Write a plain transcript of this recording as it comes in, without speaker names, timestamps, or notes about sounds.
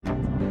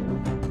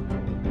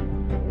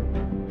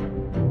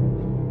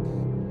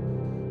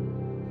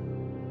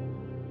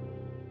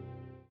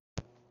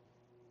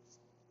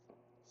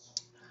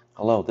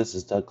Hello, this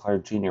is Doug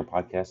Clark Jr.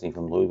 podcasting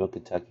from Louisville,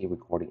 Kentucky,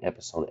 recording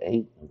episode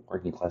 8 of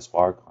Working Class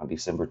Spark on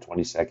December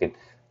 22nd,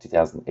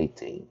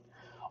 2018.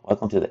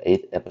 Welcome to the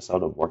 8th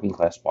episode of Working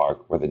Class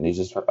Spark, where the news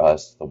is for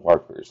us, the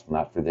workers,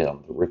 not for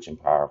them, the rich and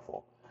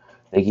powerful.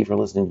 Thank you for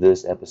listening to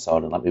this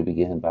episode, and let me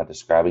begin by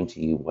describing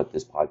to you what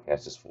this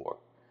podcast is for.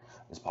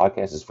 This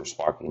podcast is for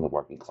sparking the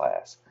working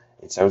class.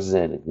 It serves as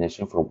an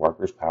ignition for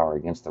workers' power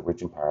against the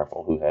rich and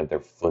powerful who have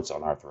their foots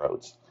on our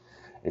throats.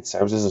 It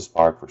serves as a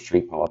spark for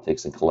street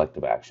politics and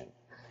collective action.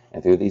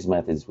 And through these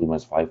methods, we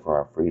must fight for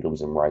our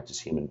freedoms and rights as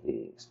human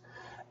beings.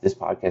 This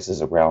podcast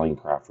is a rallying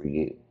cry for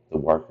you, the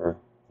worker,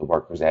 the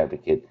worker's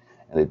advocate,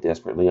 and the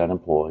desperately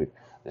unemployed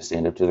to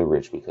stand up to the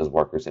rich because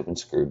workers have been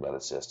screwed by the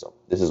system.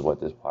 This is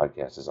what this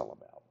podcast is all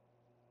about.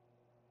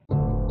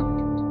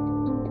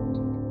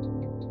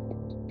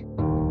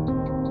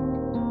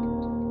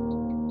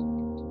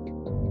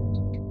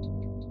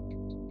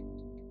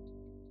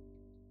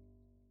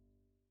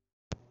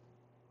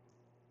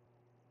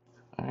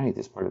 All right,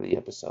 this part of the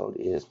episode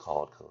is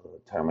called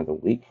Term of the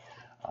Week.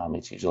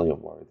 It's usually a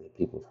word that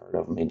people have heard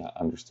of and may not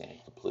understand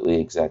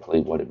completely exactly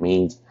what it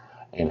means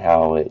and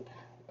how it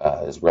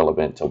is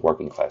relevant to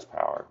working class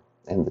power.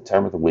 And the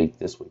term of the week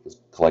this week is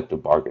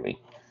collective bargaining.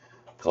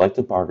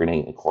 Collective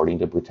bargaining, according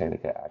to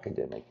Britannica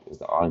Academic, is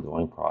the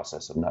ongoing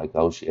process of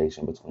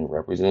negotiation between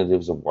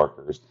representatives of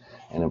workers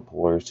and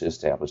employers to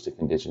establish the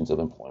conditions of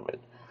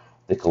employment.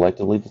 The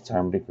collectively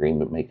determined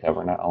agreement may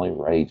cover not only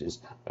wages,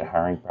 but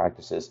hiring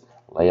practices,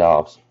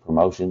 layoffs,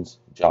 promotions,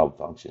 job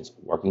functions,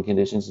 working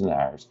conditions and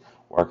hours,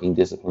 working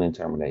discipline and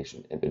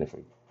termination, and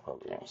benefit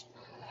programs.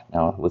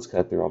 Now, let's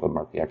cut through all the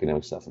murky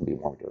academic stuff and be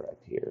more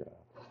direct here.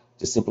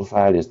 To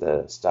simplify it is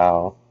the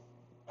style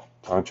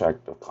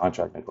of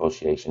contract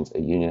negotiations a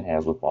union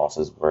has with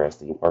bosses, whereas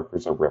the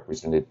workers are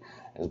represented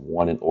as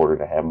one in order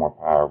to have more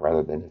power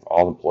rather than if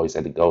all employees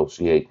had to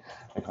negotiate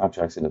their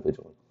contracts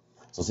individually.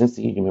 So since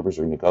the union members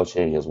are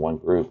negotiating as one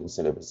group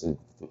instead of as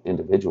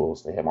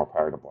individuals, they have more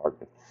power to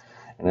bargain.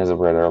 And as I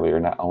read earlier,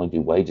 not only do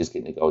wages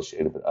get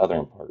negotiated, but other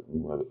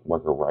important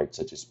worker rights,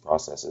 such as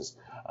processes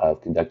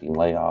of conducting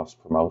layoffs,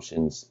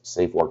 promotions,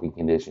 safe working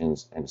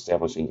conditions, and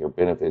establishing your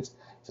benefits,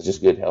 such as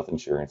good health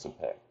insurance and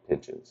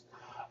pensions.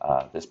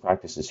 This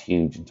practice is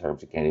huge in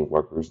terms of gaining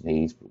workers'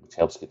 needs, which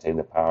helps contain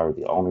the power of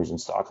the owners and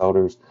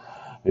stockholders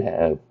who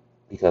have,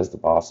 because the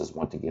bosses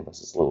want to give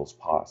us as little as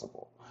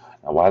possible.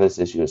 Now, why this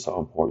issue is so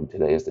important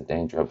today is the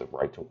danger of the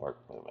right to work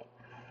movement.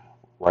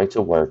 Right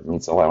to work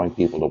means allowing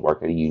people to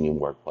work at a union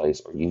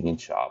workplace or union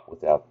shop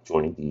without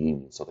joining the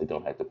union so they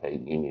don't have to pay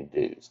union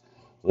dues.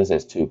 So this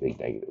has two big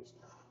negatives.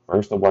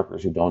 First, the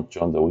workers who don't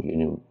join the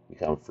union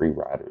become free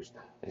riders.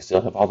 They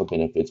still have all the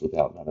benefits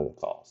without none of the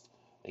cost.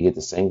 They get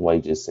the same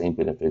wages, same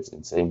benefits,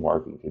 and same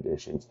working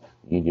conditions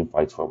the union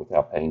fights for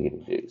without paying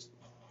any dues.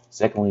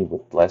 Secondly,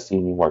 with less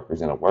union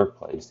workers in a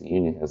workplace, the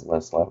union has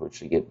less leverage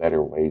to get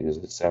better wages,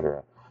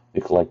 etc.,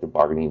 through collective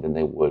bargaining than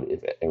they would if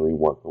every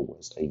worker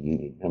was a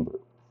union member.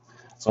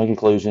 So in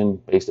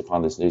conclusion, based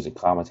upon this news and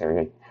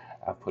commentary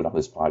I've put on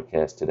this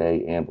podcast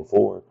today and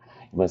before,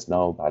 you must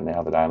know by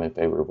now that I'm in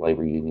favor of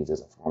labor unions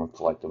as a form of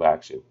collective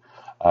action.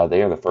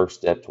 They are the first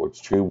step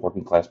towards true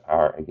working class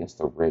power against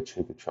the rich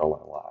who control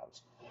our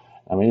lives.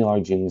 Now, many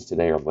large unions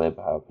today are led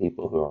by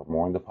people who are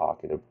more in the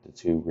pocket of the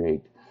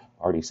two-rigged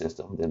party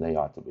system than they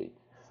ought to be.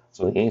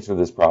 So the answer to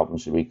this problem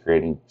should be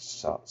creating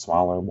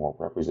smaller, more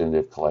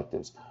representative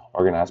collectives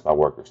organized by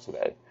workers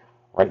today.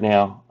 Right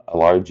now, a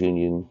large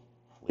union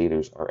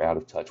leaders are out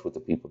of touch with the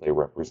people they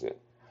represent.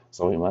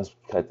 So we must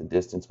cut the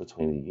distance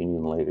between the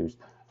union leaders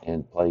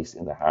and place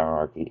in the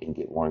hierarchy and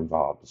get more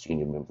involved as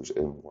union members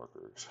and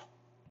workers.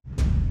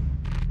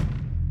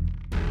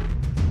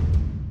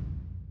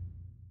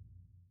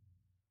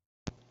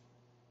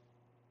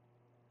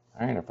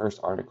 All right, our first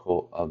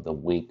article of the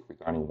week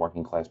regarding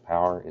working class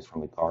power is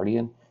from The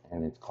Guardian,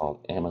 and it's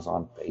called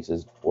Amazon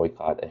Faces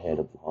Boycott Ahead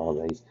of the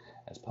Holidays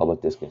as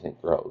Public Discontent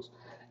Grows.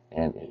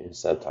 And it is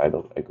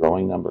subtitled, A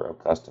Growing Number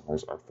of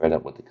Customers Are Fed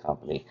Up with the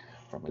Company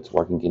from Its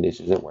Working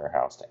Conditions at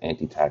Warehouse to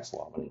Anti-Tax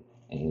Lobbying.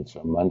 And it's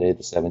from Monday,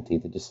 the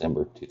 17th of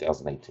December,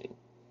 2018.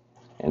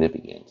 And it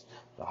begins.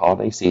 The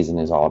holiday season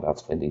is all about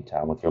spending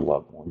time with your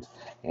loved ones,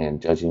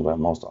 and judging by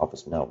most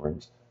office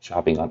mailrooms,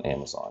 shopping on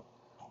Amazon.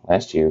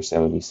 Last year,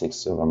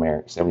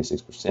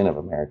 76% of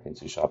Americans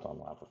who shopped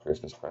online for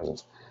Christmas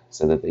presents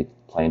said that they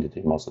plan to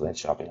do most of that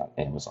shopping on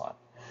Amazon.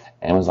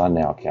 Amazon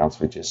now accounts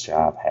for just shy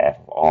of half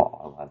of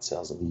all online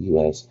sales in the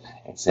U.S.,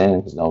 and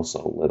Santa's no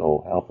so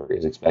little helper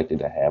is expected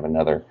to have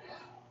another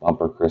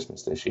bumper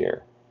Christmas this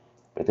year.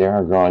 But there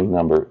are a growing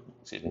number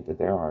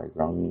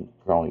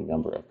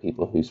of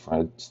people whose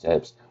front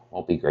steps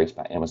won't be graced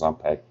by Amazon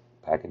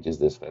packages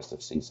this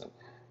festive season.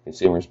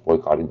 Consumers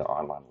boycotting the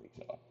online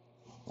retail.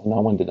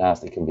 No one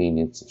denies the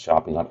convenience of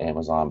shopping on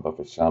Amazon, but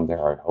for some there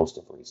are a host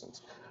of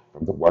reasons.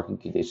 From the working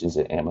conditions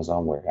at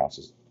Amazon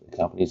warehouses, the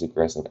company's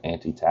aggressive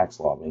anti-tax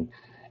lobbying,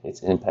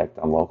 its impact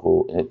on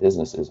local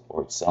businesses,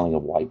 or its selling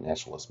of white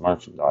nationalist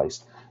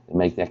merchandise that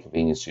make that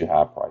convenience too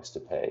high a price to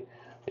pay.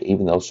 But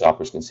even those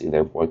shoppers can see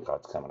their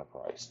boycotts come at a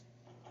price.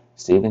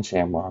 Stephen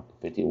Shamrock,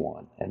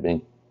 51, had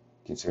been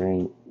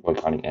considering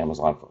boycotting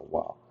Amazon for a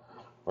while.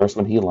 First,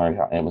 when he learned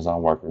how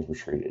Amazon workers were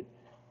treated.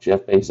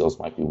 Jeff Bezos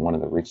might be one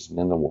of the richest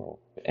men in the world,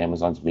 but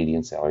Amazon's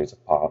median salary is a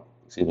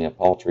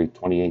paltry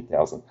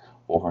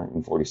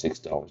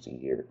 $28,446 a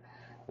year.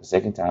 The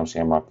second time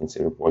Shamrock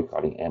considered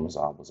boycotting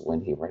Amazon was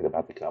when he read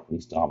about the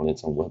company's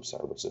dominance in web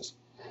services.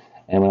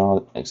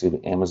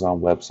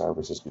 Amazon Web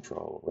Services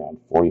control around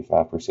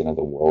 45% of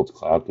the world's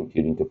cloud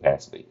computing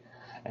capacity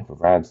and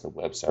provides the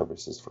web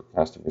services for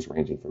customers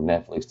ranging from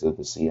Netflix to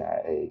the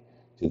CIA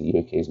to the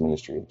UK's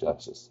Ministry of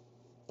Justice.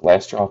 The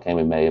last straw came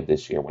in May of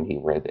this year when he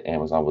read that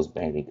Amazon was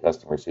banning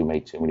customers who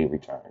made too many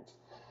returns.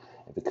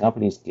 If the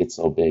companies get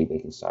so big they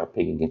can start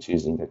picking and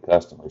choosing their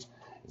customers,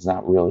 it's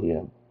not really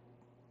a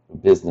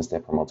business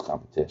that promotes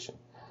competition,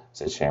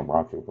 said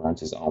Shamrock, who runs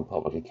his own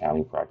public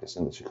accounting practice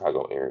in the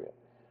Chicago area.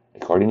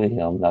 According to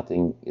him,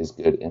 nothing is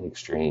good in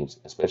extremes,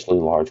 especially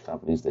large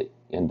companies that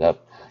end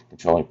up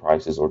controlling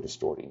prices or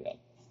distorting them.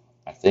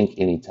 I think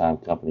any time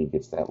a company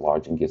gets that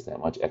large and gets that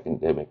much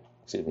economic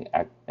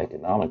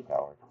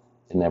power,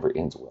 it never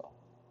ends well.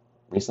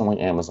 Recently,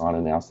 Amazon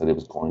announced that it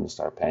was going to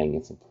start paying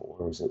its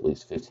employers at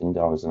least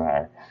 $15 an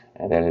hour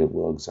and that it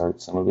will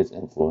exert some of its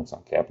influence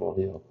on Capitol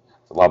Hill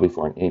to lobby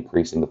for an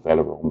increase in the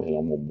federal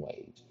minimum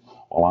wage.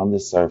 While on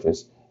this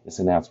surface, this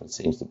announcement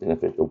seems to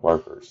benefit the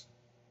workers,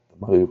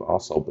 the move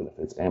also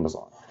benefits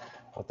Amazon.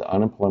 With the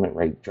unemployment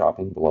rate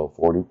dropping below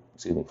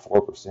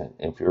 4%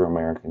 and fewer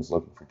Americans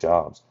looking for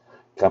jobs,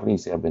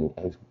 companies have been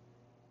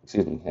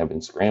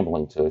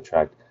scrambling to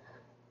attract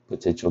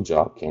potential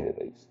job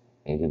candidates.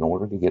 And in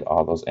order to get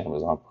all those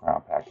Amazon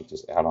Prime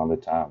packages out on the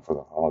time for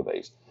the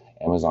holidays,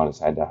 Amazon has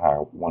had to hire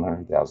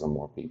 100,000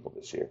 more people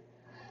this year.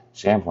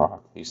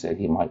 Shamrock, who said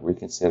he might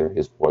reconsider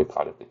his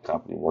boycott if the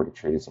company were to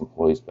treat its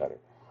employees better,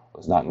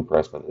 was not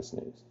impressed by this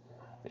news.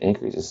 The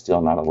increase is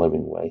still not a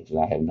living wage, and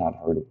I have not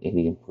heard of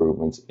any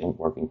improvements in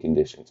working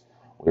conditions.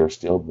 We are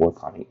still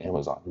boycotting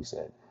Amazon, he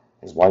said.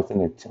 His wife and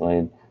their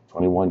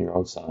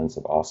 21-year-old sons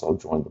have also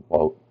joined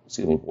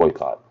the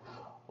boycott.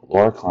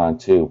 Laura Klein,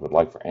 too, would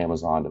like for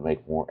Amazon to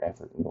make more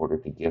effort in order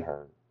to get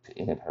her to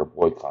end her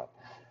boycott.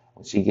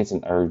 When she gets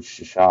an urge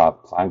to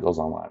shop, Klein goes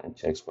online and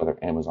checks whether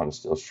Amazon is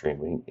still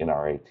streaming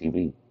NRA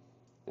TV,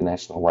 the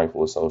National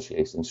Rifle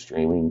Association's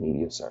streaming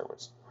media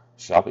service.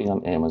 Shopping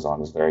on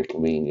Amazon is very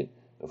convenient,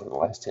 but for the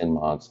last 10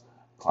 months,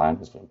 Klein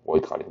has been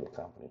boycotting the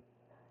company.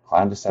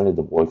 Klein decided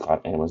to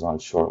boycott Amazon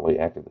shortly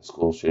after the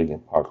school shooting in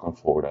Parkland,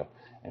 Florida.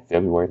 In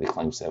February, they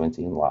claimed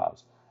 17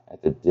 lives.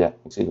 At the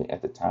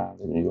time,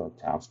 the New York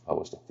Times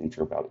published a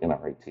feature about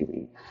NRA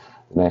TV,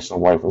 the National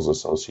Rifles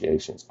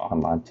Association's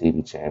online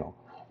TV channel,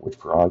 which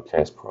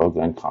broadcasts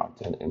pro-gun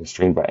content and is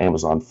streamed by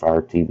Amazon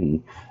Fire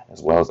TV,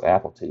 as well as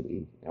Apple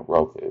TV and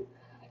Roku.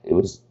 It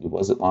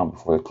wasn't long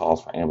before the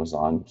calls for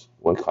Amazon's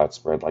boycott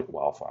spread like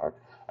wildfire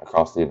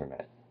across the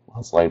internet.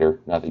 Months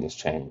later, nothing has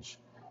changed.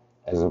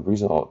 As a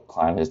result,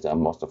 Klein has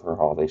done most of her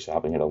holiday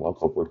shopping at a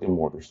local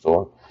brick-and-mortar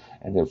store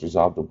and has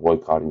resolved to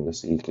boycotting the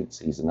second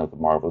season of The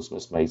Marvelous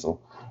Miss Maisel,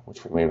 which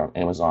premiered on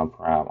Amazon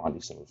Prime on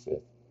December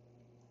 5th.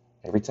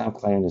 Every time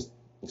Klein is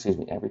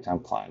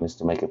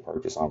to make a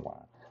purchase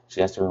online,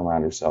 she has to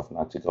remind herself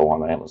not to go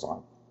on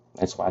Amazon.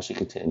 That's why she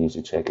continues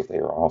to check if they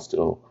are all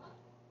still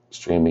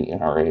streaming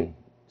NRA.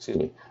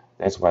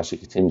 That's why she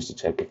continues to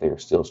check if they are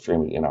still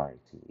streaming NRA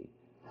TV.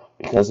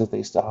 Because if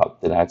they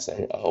stop, then I'd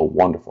say, oh,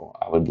 wonderful,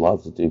 I would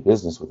love to do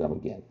business with them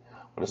again.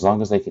 But as long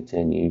as they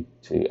continue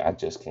to, I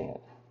just can't.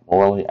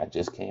 Morally, I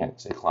just can't,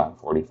 said Klein,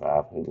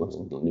 45, who lives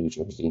in New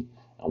Jersey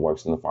and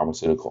works in the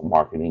pharmaceutical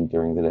marketing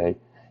during the day.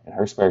 In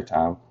her spare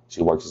time,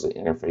 she works as an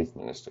interfaith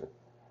minister.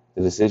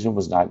 The decision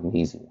was not an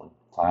easy one.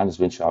 Klein has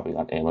been shopping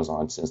on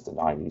Amazon since the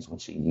 90s when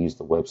she used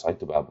the website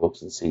to buy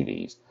books and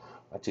CDs.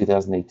 By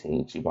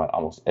 2018, she bought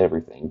almost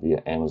everything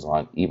via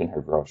Amazon, even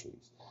her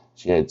groceries.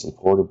 She had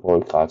supported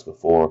boycotts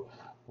before,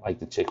 like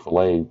the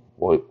Chick-fil-A,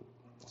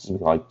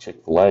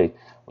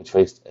 which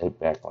faced a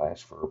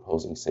backlash for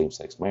opposing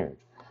same-sex marriage.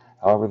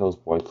 However, those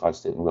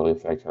boycotts didn't really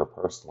affect her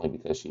personally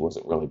because she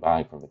wasn't really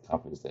buying from the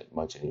companies that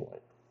much anyway.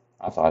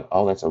 I thought,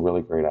 oh, that's a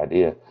really great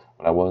idea,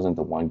 but I wasn't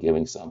the one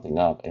giving something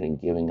up, and in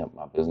giving up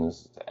my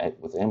business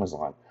with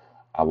Amazon,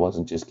 I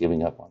wasn't just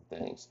giving up on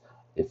things.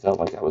 It felt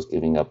like I was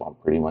giving up on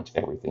pretty much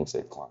everything,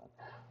 said Klein.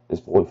 This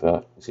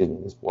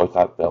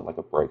boycott felt like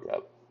a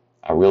breakup.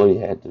 I really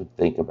had to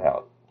think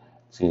about,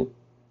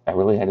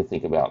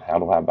 how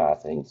do I buy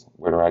things?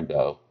 Where do I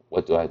go?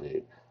 What do I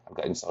do? I've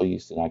gotten so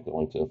used to not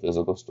going to a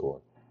physical store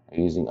or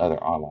using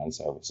other online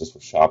services for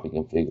shopping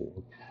and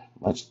figuring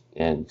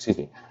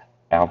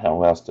out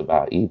how else to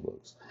buy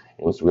ebooks.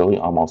 It was really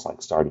almost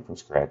like starting from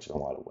scratch in a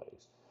lot of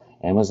ways.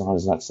 Amazon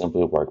is not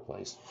simply a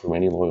workplace. For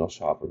many loyal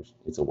shoppers,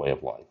 it's a way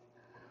of life.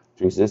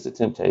 To resist the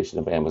temptation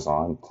of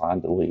Amazon,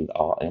 Klein deleted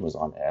all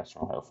Amazon apps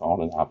from her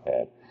phone and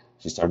iPad.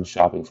 She started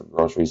shopping for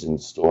groceries in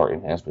the store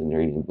and has been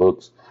reading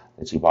books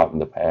that she bought in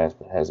the past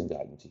but hasn't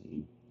gotten to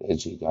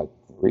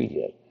read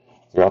yet.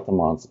 Throughout the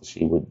month,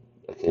 she would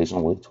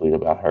occasionally tweet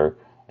about her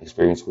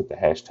experience with the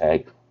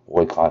hashtag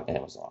boycott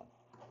Amazon.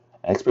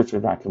 Experts are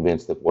not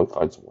convinced that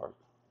boycotts work.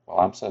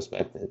 While I'm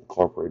suspect that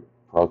corporate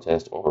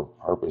protest or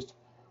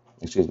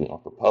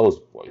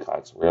proposed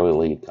boycotts rarely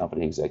lead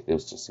company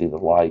executives to see the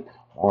light,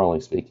 morally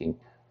speaking,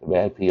 the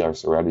bad PR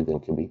surrounding them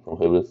can be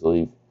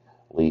prohibitively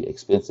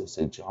expensive,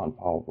 said John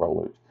Paul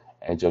Rollert,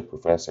 adjunct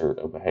professor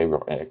of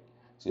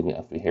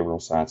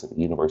behavioral science at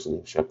the University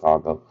of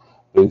Chicago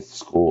Booth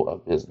School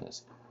of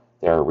Business.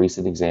 There are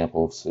recent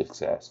examples of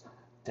success.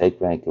 Take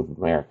Bank of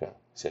America,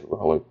 said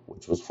Rollert,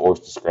 which was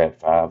forced to scrap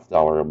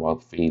 $5 a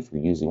month fee for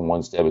using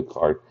one's debit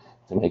card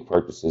to make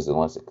purchases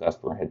unless a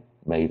customer had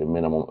made a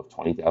minimum of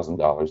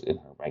 $20,000 in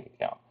her bank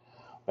account.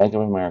 Bank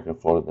of America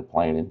floated the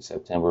plan in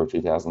September of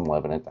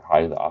 2011 at the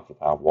height of the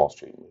Occupy Wall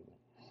Street movement.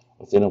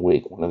 Within a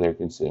week, one of their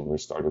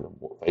consumers started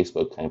a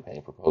Facebook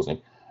campaign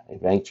proposing a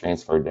bank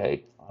transfer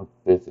day on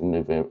 5th of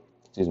November.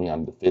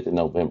 On the 5th of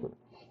November.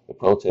 The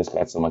protest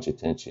got so much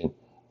attention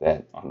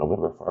that on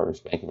November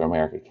 1st, Bank of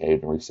America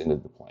caved and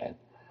rescinded the plan.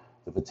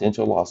 The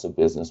potential loss of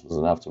business was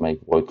enough to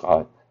make Bank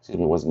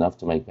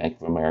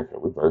of America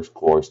reverse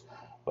course,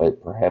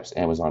 but perhaps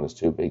Amazon is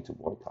too big to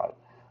boycott.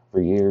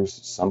 For years,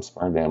 some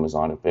spurned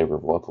Amazon in favor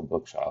of local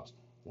bookshops,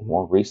 and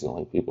more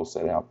recently, people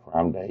set out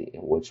Prime Day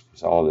in which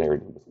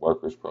solidarity with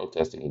workers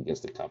protesting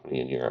against the company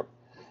in Europe.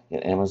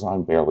 Yet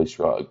Amazon barely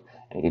shrugged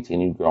and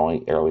continued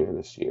growing earlier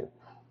this year.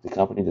 The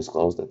company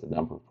disclosed that the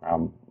number of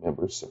Prime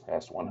members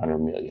surpassed 100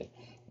 million.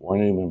 More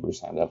new members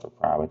signed up for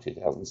Prime in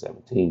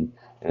 2017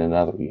 in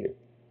another year.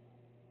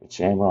 But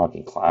Shamrock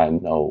and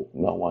Klein know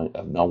no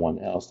one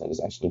else that is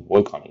actually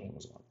boycotting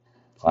Amazon.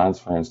 Klein's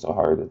friends told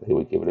her that they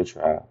would give it a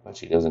try, but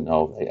she doesn't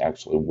know if they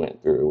actually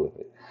went through with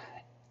it.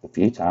 The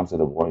few times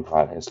that a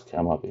boycott has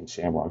come up in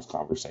Shamrock's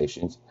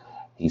conversations,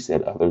 he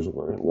said others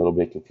were a little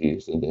bit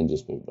confused and then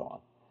just moved on.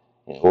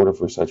 In order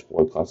for such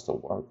boycotts to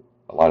work,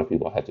 a lot of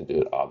people had to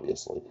do it,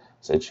 obviously,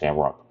 said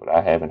Shamrock, but I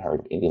haven't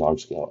heard of any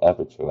large-scale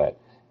efforts for that.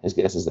 His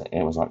guess is that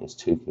Amazon is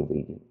too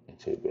convenient and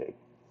too big.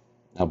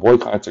 Now,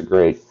 boycotts are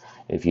great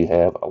if you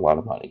have a lot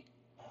of money,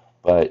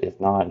 but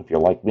if not, if you're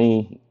like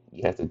me,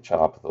 you have to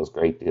chop those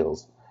great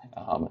deals.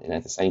 And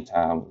at the same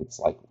time, it's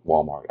like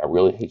Walmart. I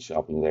really hate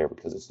shopping there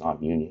because it's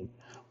not union,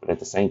 but at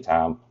the same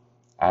time,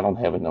 I don't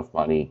have enough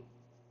money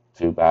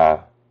to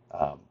buy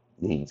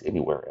needs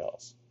anywhere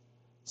else.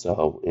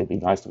 So it'd be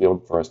nice to be able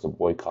for us to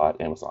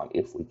boycott Amazon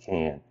if we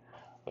can,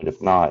 but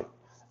if not,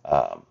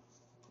 um,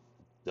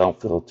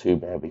 don't feel too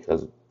bad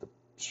because the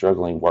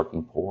struggling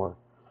working poor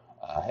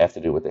have to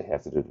do what they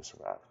have to do to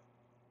survive.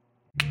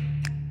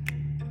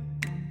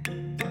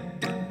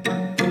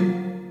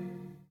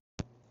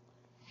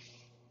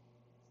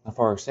 Now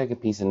for our second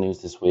piece of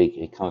news this week,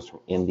 it comes from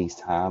Indies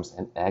Times,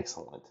 an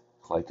excellent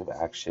collective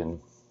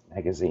action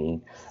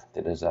magazine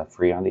that is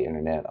free on the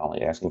internet,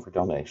 only asking for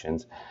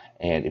donations.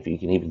 And if you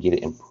can even get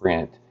it in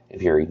print,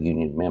 if you're a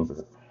union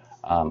member,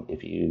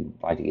 if you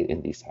like to get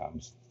Indies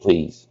Times,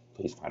 please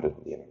find it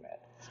on the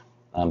internet.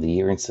 The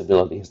Year in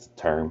Civility is the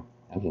term,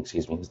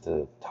 is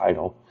the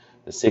title,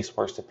 the six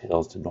worst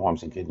appeals to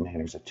norms and good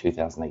manners of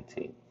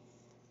 2018,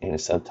 and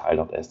is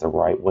subtitled as the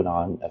right went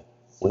on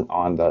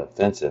the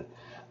offensive.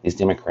 These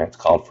Democrats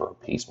called for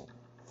appeasement,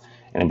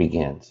 and it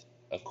begins.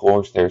 Of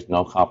course, there's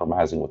no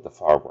compromising with the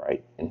far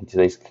right, and in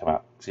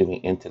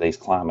today's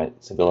climate,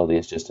 civility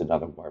is just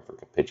another word for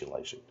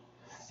capitulation.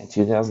 In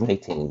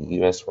 2018, the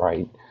U.S.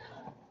 right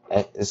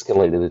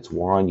escalated its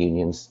war on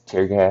unions,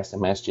 tear gassed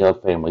and mass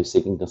jailed families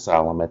seeking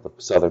asylum at the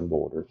southern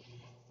border,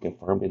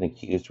 confirmed an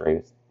accused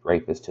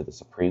rapist to the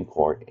Supreme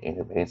Court, and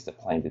advanced a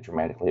plan to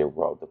dramatically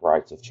erode the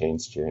rights of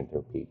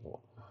transgender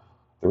people.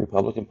 The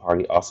Republican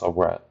Party also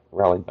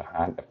rallied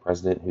behind a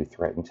president who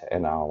threatened to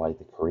annihilate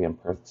the Korean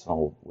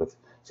Peninsula with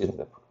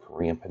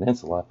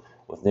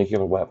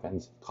nuclear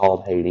weapons,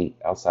 called Haiti,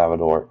 El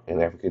Salvador,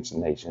 and African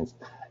nations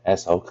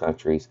asshole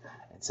countries,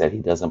 and said he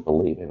doesn't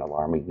believe in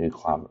alarming new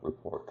climate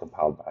report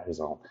compiled by his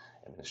own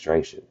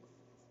administration.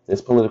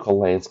 This political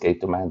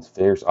landscape demands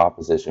fierce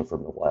opposition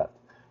from the left,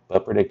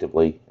 but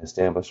predictably,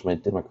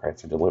 establishment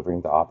Democrats are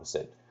delivering the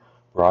opposite: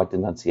 broad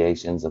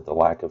denunciations of the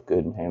lack of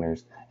good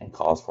manners and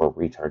calls for a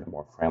return to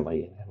more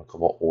friendly and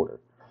amicable order.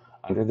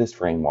 Under this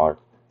framework,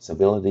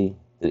 civility,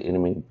 the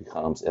enemy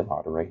becomes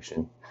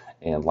immoderation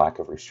and lack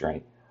of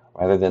restraint,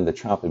 rather than the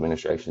Trump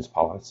administration's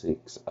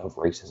politics of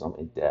racism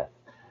and death.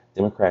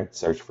 Democrats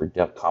search for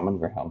common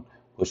ground,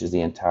 pushes the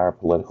entire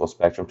political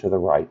spectrum to the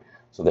right,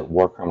 so that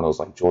war criminals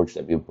like George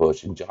W.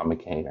 Bush and John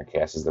McCain are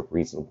cast as the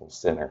reasonable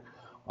center,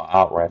 while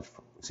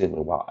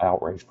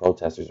outraged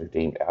protesters are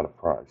deemed out of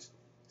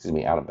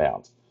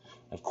bounds.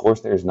 Of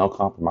course, there is no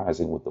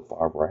compromising with the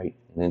far right,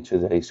 and in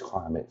today's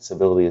climate,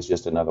 civility is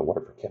just another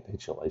word for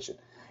capitulation.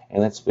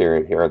 In that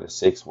spirit, here are the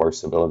six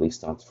worst civility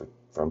stunts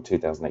from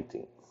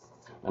 2018.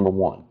 Number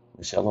one,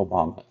 Michelle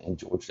Obama and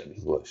George W.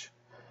 Bush.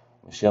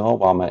 Michelle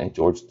Obama and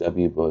George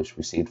W. Bush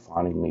received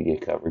fawning media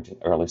coverage in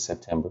early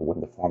September when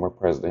the former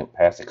president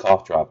passed a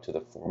cough drop to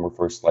the former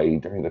First Lady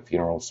during the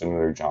funeral of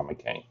Senator John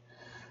McCain.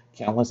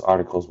 Countless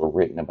articles were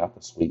written about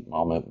the sweet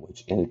moment,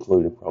 which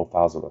included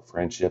profiles of a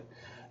friendship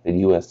the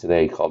U.S.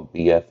 Today called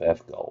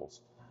BFF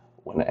goals.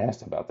 When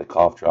asked about the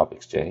cough drop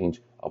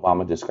exchange,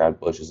 Obama described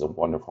Bush as a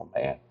wonderful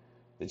man.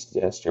 This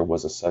gesture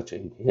was such a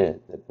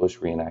hit that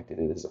Bush reenacted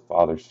it as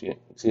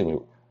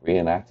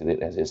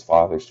his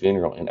father's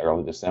funeral in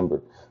early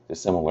December to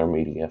similar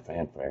media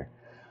fanfare.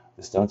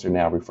 The stunts are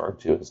now referred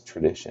to as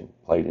tradition,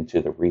 played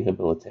into the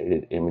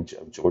rehabilitated image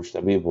of George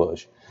W.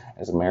 Bush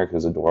as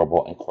America's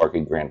adorable and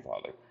quirky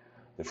grandfather.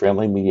 The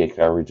friendly media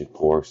coverage, of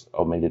course,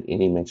 omitted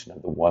any mention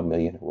of the 1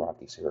 million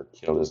Iraqis who were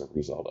killed as a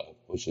result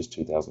of Bush's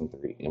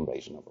 2003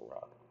 invasion of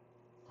Iraq.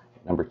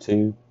 Number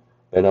 2,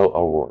 Beto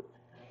O'Rourke.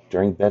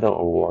 During Beto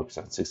O'Rourke's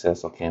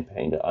unsuccessful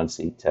campaign to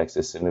unseat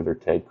Texas Senator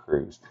Ted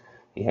Cruz,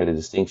 he had the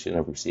distinction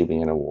of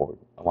receiving an award,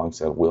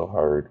 alongside Will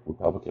Hurd,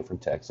 Republican from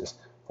Texas,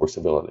 for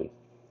civility.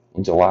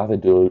 In July, the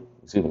duo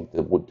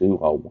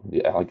won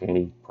the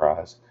Allegheny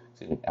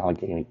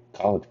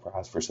College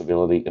Prize for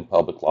Civility in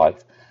Public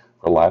Life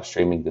for live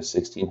streaming the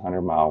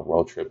 1,600-mile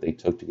road trip they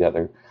took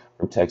together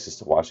from Texas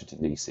to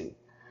Washington, D.C.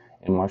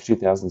 In March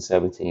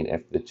 2017,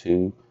 after the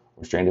two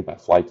were stranded by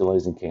flight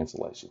delays and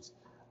cancellations,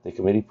 the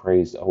committee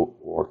praised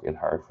O'Rourke and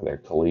Hurd for their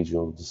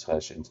collegial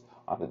discussions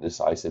on the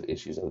decisive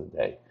issues of the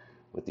day,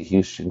 with the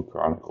Houston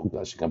Chronicle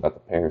gushing about the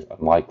pair's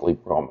unlikely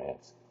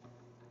bromance.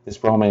 This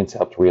bromance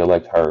helped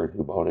re-elect Hurd,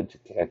 who voted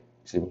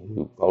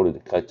to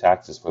cut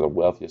taxes for the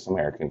wealthiest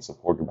Americans,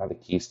 supported by the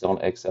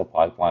Keystone XL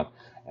pipeline,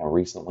 and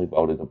recently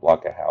voted to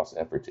block a House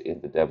effort to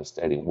end the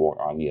devastating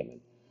war on Yemen.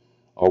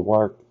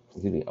 O'Rourke,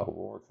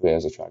 who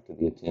has attracted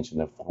the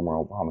attention of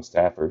former Obama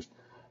staffers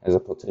as a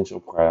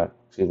potential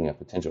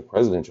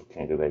presidential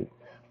candidate,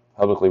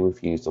 publicly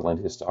refused to lend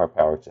his star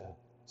power to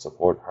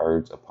support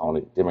Hurd's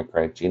opponent,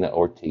 Democrat Gina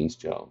Ortiz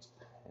Jones.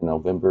 In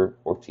November,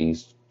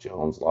 Ortiz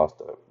Jones lost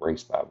the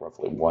race by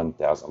roughly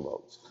 1,000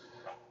 votes.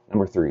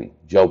 Number 3,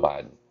 Joe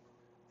Biden.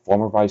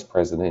 Former Vice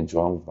President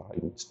Joe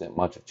Biden spent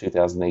much of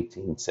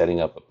 2018 setting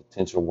up a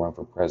potential run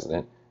for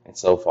president, and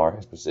so far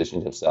has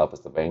positioned himself as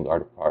the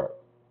vanguard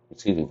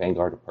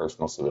of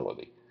personal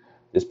civility.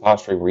 This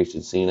posturing reached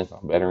its zenith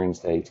on Veterans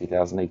Day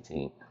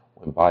 2018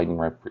 when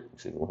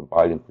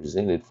Biden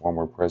presented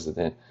former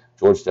President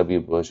George W.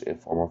 Bush and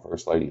former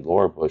First Lady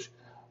Laura Bush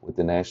with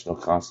the National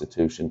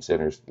Constitution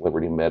Center's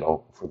Liberty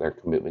Medal for their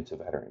commitment to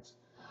veterans.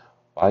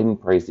 Biden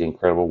praised the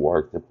incredible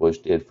work that Bush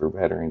did for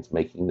veterans,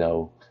 making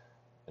no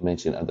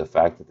mention of the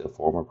fact that the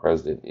former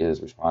president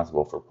is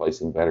responsible for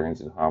placing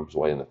veterans in harm's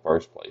way in the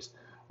first place,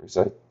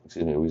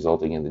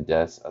 resulting in the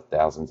deaths of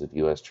thousands of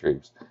U.S.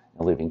 troops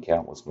and leaving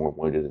countless more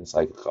wounded and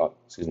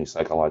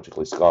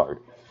psychologically scarred.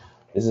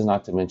 This is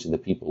not to mention the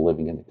people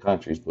living in the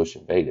countries Bush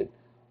invaded.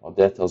 While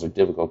death tolls are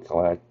difficult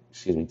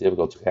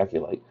to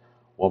calculate,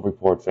 one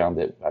report found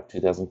that by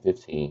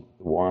 2015,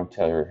 the war on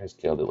terror has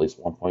killed at least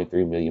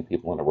 1.3 million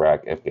people in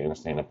Iraq,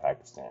 Afghanistan, and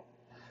Pakistan.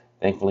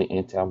 Thankfully,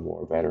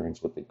 anti-war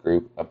veterans with the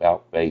group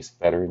About Face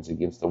Veterans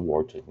Against the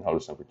War took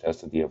notice and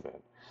protested the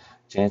event.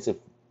 Chants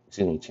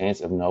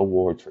of no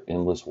wars for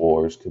endless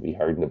wars could be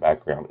heard in the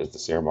background as the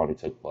ceremony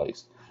took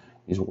place.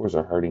 These wars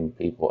are hurting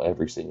people,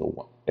 every single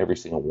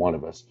one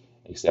of us,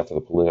 except for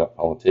the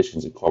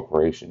politicians and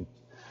corporations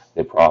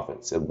that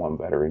profit, said one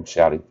veteran,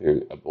 shouting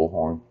through a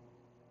bullhorn.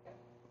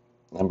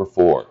 Number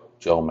 4,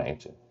 Joe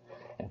Manchin.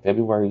 In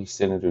February,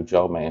 Senator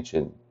Joe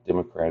Manchin,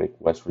 Democratic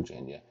West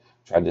Virginia,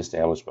 tried to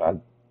establish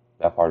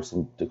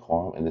bipartisan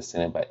decorum in the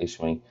Senate by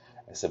issuing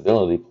a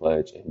civility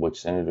pledge in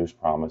which senators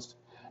promised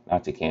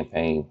not to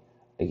campaign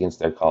against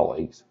their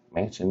colleagues.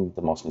 Manchin,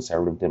 the most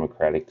conservative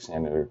Democratic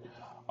senator,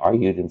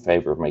 argued in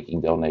favor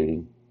of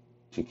donating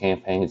to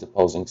campaigns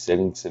opposing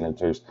sitting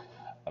senators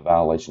a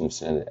violation of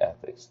Senate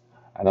ethics.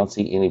 I don't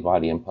see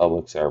anybody in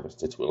public service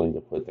that's willing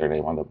to put their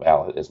name on the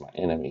ballot as my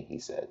enemy, he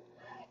said.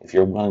 If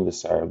you're willing to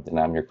serve, then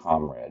I'm your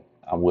comrade.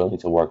 I'm willing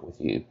to work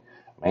with you.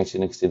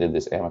 Manchin extended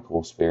this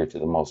amicable spirit to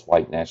the most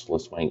white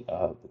nationalist wing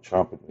of the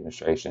Trump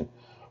administration,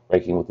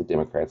 breaking with the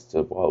Democrats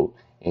to vote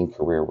in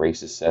career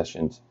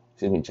racist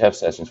Jeff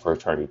Sessions for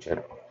Attorney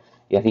General.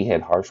 Yet he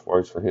had harsh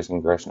words for his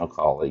congressional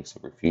colleagues who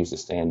refused to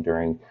stand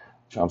during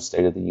Trump's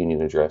State of the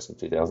Union address in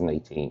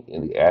 2018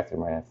 in the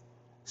aftermath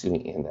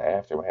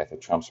of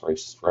Trump's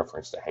racist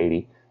reference to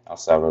Haiti, El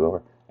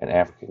Salvador, and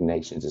African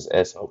nations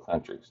as SO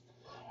countries.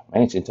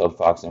 Manchin told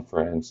Fox and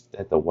Friends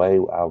that the way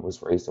I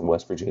was raised in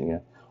West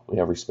Virginia, we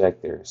have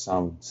respect there,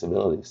 some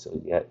civility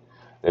still, yet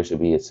there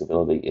should be a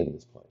civility in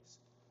this place.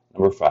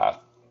 Number 5,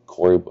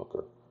 Cory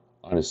Booker.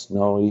 On a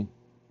snowy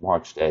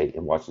March day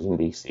in Washington,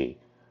 D.C.,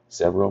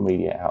 several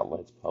media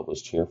outlets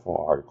published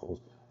cheerful articles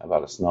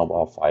about a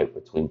snowball fight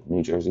between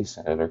New Jersey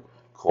Senator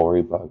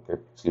Cory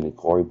Booker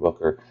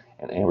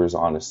and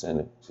Arizona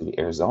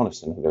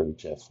Senator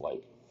Jeff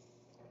Flake.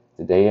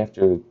 The day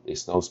after a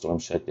snowstorm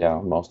shut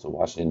down most of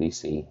Washington,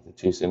 D.C., the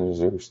two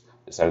senators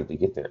decided to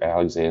get their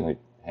Alexander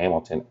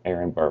Hamilton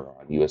Aaron Burr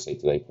on USA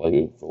Today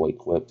playing fully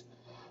equipped.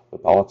 The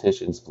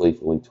politicians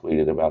gleefully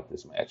tweeted about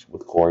this match,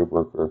 with Cory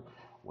Booker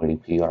winning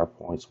PR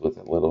points with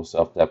a little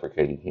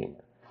self-deprecating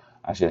humor.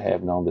 I should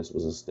have known this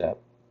was a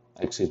setup.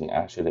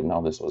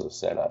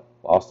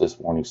 Lost this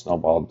morning's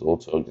snowball duel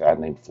to a guy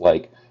named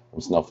Flake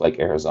from Snowflake,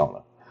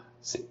 Arizona.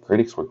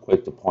 Critics were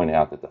quick to point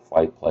out that the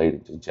fight played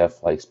into Jeff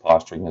Flake's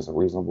posturing as a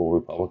reasonable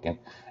Republican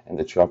in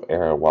the Trump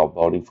era while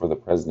voting for the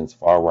president's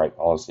far-right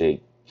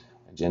policy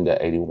agenda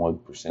 81%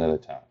 of the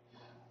time.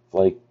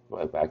 Flake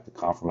backed the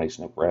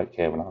confirmation of Brett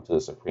Kavanaugh to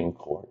the Supreme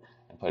Court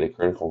and played a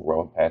critical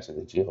role in passing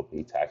the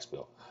GOP tax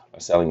bill by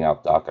selling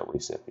out DACA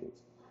recipients.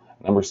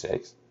 Number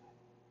 6,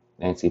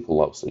 Nancy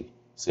Pelosi.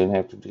 Soon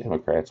after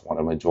Democrats won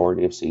a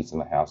majority of seats in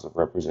the House of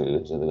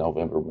Representatives in the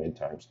November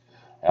midterms,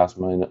 House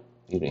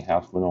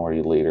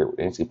Minority Leader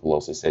Nancy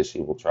Pelosi says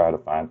she will try to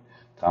find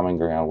common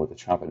ground with the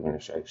Trump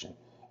administration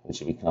when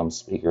she becomes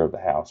Speaker of the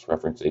House,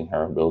 referencing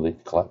her ability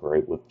to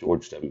collaborate with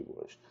George W.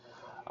 Bush.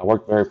 I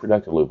worked very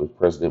productively with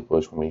President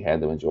Bush when we had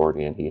the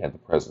majority and he had the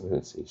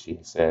presidency, she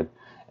said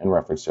in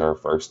reference to her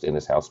first stint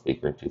as House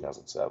Speaker in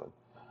 2007.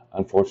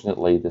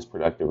 Unfortunately, this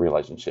productive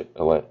relationship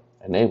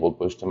enabled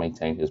Bush to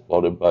maintain his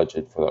bloated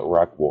budget for the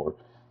Iraq War,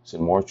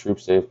 send more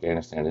troops to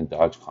Afghanistan, and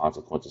dodge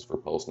consequences for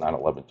post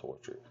 9/11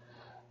 torture.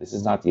 This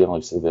is not the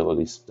only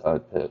civility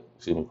stunt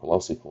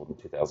Pelosi pulled in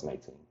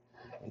 2018.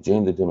 In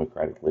June, the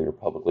Democratic leader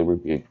publicly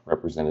rebuked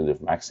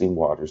Representative Maxine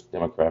Waters,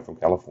 Democrat from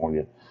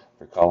California,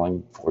 for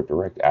calling for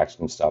direct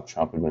action to stop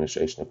Trump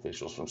administration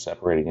officials from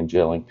separating and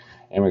jailing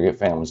immigrant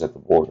families at the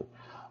border.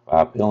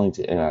 By appealing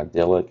to an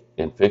idyllic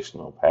and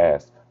fictional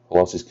past,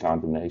 Pelosi's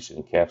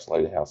condemnation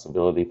encapsulated how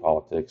civility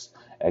politics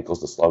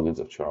echoes the slogans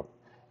of Trump.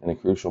 In the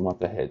crucial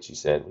month ahead, she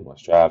said, we must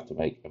strive to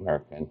make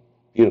America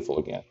beautiful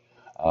again.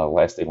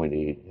 Last thing we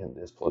need in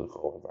this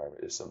political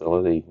environment is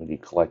civility. We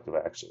need collective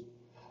action.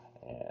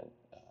 And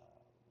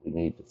we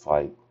need to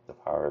fight the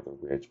power of the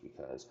rich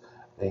because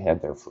they have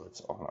their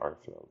foots on our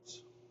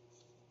throats.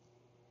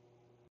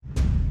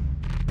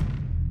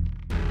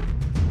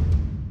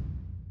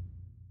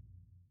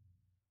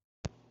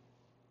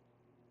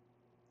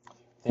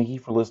 Thank you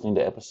for listening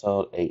to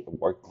episode 8 of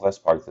Working Class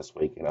Spark this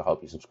week, and I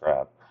hope you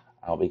subscribe.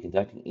 I'll be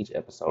conducting each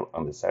episode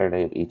on the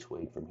Saturday of each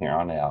week from here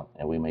on out,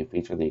 and we may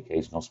feature the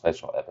occasional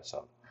special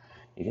episode.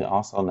 You can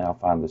also now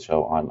find the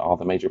show on all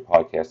the major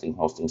podcasting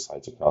hosting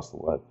sites across the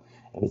web.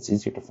 If it's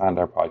easier to find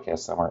our podcast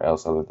somewhere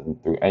else other than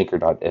through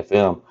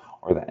Anchor.fm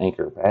or the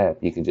Anchor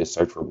app, you can just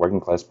search for Working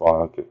Class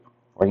Spark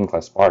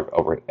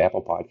over at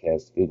Apple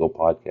Podcasts, Google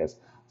Podcasts,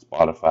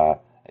 Spotify,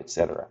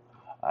 etc.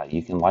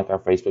 You can like our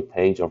Facebook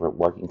page over at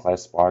Working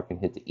Class Spark and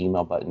hit the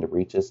email button to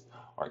reach us,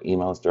 or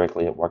email us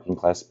directly at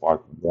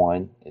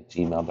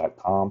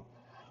workingclassspark1@gmail.com.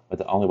 But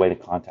the only way to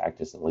contact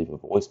us and leave a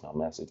voicemail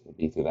message would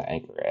be through the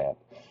Anchor app.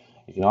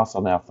 You can also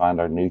now find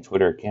our new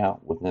Twitter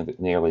account with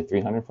nearly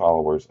 300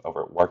 followers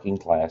over at Working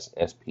Class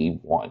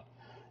SP1.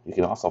 You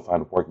can also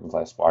find Working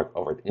Class Spark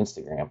over at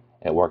Instagram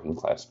at Working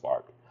Class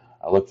Spark.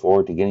 I look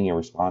forward to getting your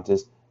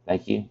responses.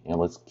 Thank you, and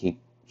let's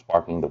keep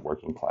sparking the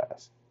working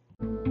class.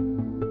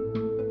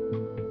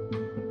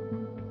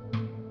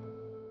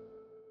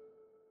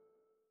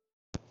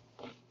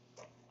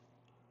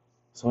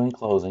 So in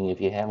closing, if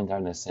you haven't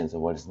gotten a sense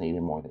of what is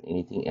needed more than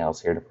anything else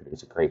here to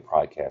produce a great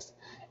podcast,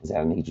 is that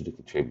I need you to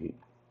contribute.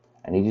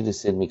 I need you to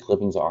send me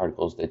clippings or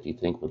articles that you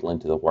think would lend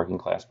to the working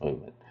class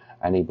movement.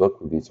 I need book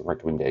reviews and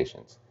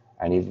recommendations.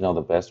 I need to know the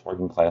best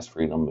working class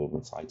freedom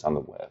movement sites on the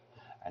web.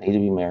 I need to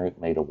be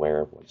made aware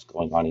of what is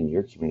going on in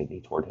your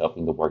community toward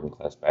helping the working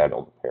class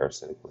battle the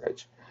parasitic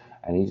rich.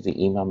 I need you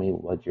to email me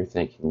what you're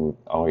thinking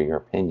or your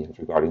opinions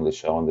regarding the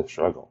show and the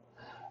struggle.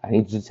 I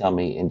need you to tell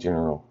me in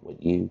general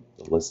what you,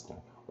 the listener,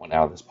 want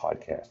out of this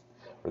podcast.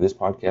 For this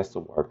podcast to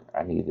work,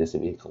 I need this to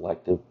be a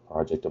collective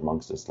project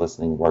amongst us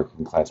listening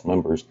working class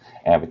members,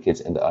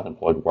 advocates, and the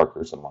unemployed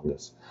workers among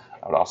us.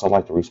 I would also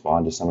like to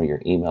respond to some of your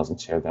emails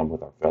and share them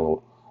with our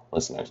fellow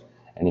listeners.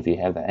 And if you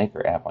have the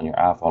Anchor app on your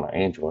iPhone or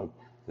Android,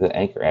 through the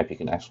Anchor app, you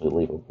can actually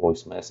leave a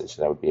voice message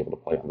that I would be able to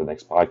play on the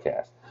next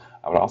podcast.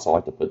 I would also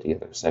like to put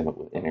together a segment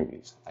with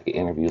interviews. I can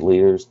interview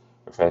leaders,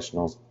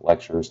 professionals,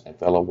 lecturers, and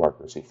fellow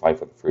workers who fight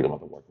for the freedom of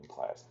the working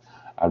class.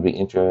 I would be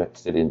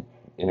interested in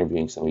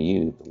interviewing some of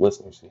you, the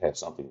listeners, who have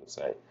something to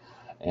say.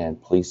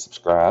 And please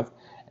subscribe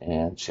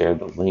and share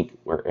the link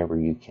wherever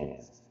you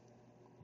can.